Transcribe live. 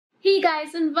Hey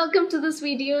guys, and welcome to this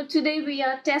video. Today we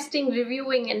are testing,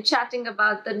 reviewing and chatting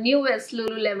about the newest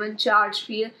Lululemon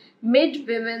ChargFeel mid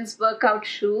women's workout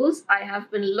shoes. I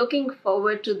have been looking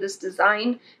forward to this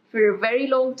design for a very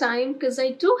long time because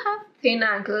I do have thin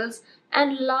ankles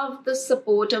and love the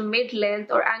support a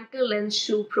mid-length or ankle-length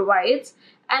shoe provides.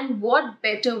 And what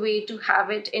better way to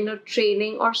have it in a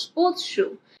training or sports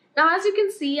shoe. Now, as you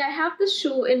can see, I have this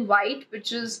shoe in white,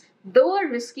 which is though a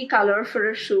risky color for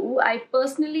a shoe. I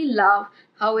personally love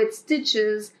how it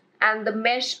stitches and the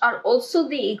mesh are also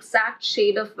the exact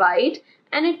shade of white,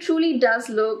 and it truly does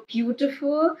look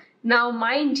beautiful. Now,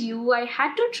 mind you, I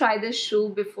had to try this shoe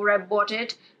before I bought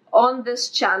it on this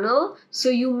channel, so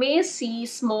you may see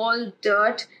small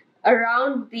dirt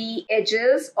around the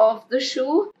edges of the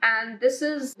shoe, and this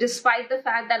is despite the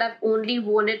fact that I've only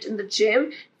worn it in the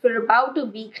gym for about a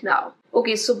week now.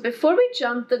 Okay, so before we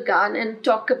jump the gun and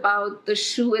talk about the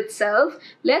shoe itself,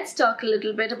 let's talk a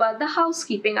little bit about the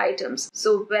housekeeping items.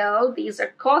 So, well, these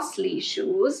are costly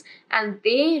shoes and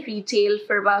they retail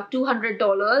for about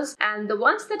 $200, and the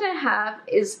ones that I have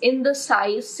is in the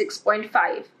size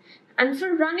 6.5. And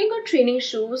for running or training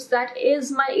shoes, that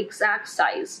is my exact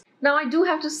size. Now, I do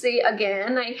have to say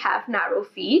again, I have narrow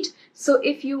feet. So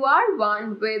if you are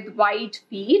one with wide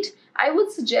feet, I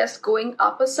would suggest going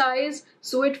up a size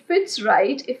so it fits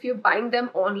right if you're buying them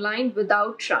online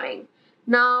without trying.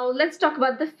 Now, let's talk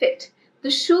about the fit. The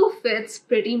shoe fits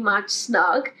pretty much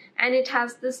snug and it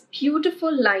has this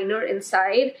beautiful liner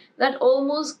inside that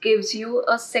almost gives you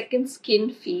a second skin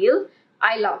feel.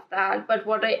 I love that, but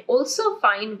what I also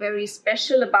find very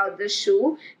special about this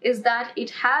shoe is that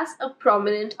it has a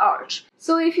prominent arch.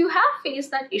 So if you have faced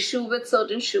that issue with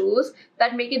certain shoes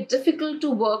that make it difficult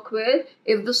to work with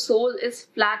if the sole is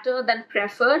flatter than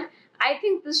preferred, I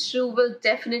think this shoe will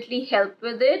definitely help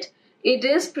with it. It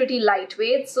is pretty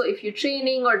lightweight, so if you're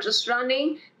training or just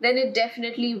running, then it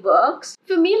definitely works.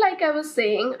 For me, like I was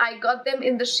saying, I got them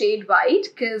in the shade white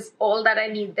because all that I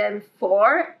need them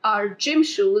for are gym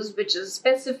shoes, which is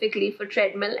specifically for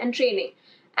treadmill and training.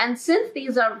 And since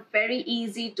these are very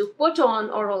easy to put on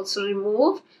or also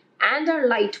remove and are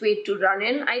lightweight to run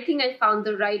in, I think I found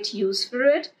the right use for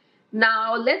it.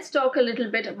 Now, let's talk a little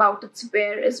bit about its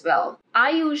wear as well.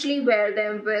 I usually wear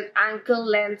them with ankle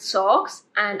length socks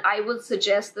and I would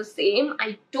suggest the same.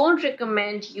 I don't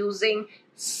recommend using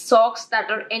socks that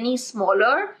are any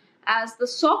smaller, as the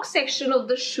sock section of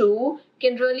the shoe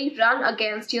can really run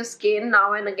against your skin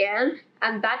now and again,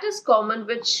 and that is common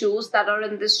with shoes that are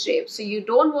in this shape. So you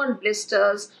don't want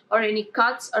blisters or any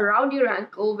cuts around your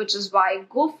ankle, which is why I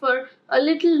go for a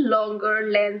little longer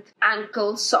length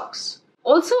ankle socks.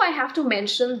 Also, I have to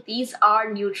mention these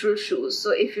are neutral shoes.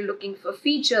 So if you're looking for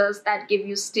features that give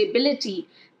you stability,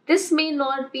 this may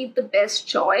not be the best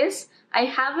choice. I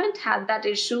haven't had that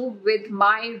issue with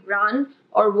my run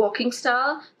or walking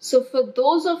style. So for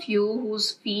those of you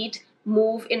whose feet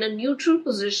move in a neutral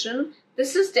position,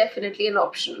 this is definitely an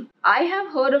option. I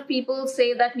have heard of people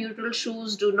say that neutral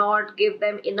shoes do not give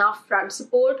them enough front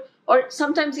support or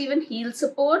sometimes even heel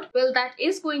support. Well, that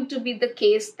is going to be the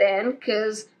case then,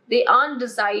 because they aren't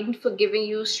designed for giving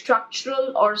you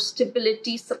structural or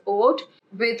stability support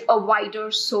with a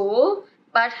wider sole,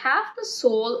 but have the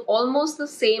sole almost the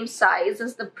same size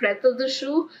as the breadth of the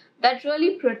shoe that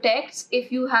really protects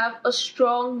if you have a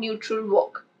strong neutral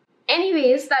walk.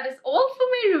 Anyways, that is all for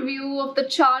my review of the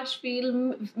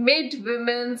ChargFeel mid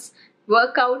women's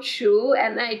workout shoe,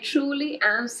 and I truly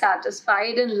am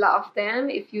satisfied and love them.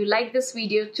 If you like this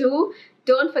video too,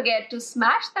 don't forget to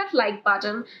smash that like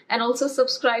button and also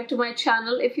subscribe to my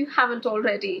channel if you haven't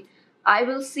already. I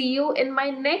will see you in my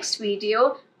next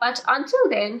video, but until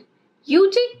then, you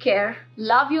take care,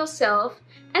 love yourself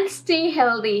and stay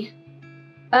healthy.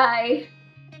 Bye.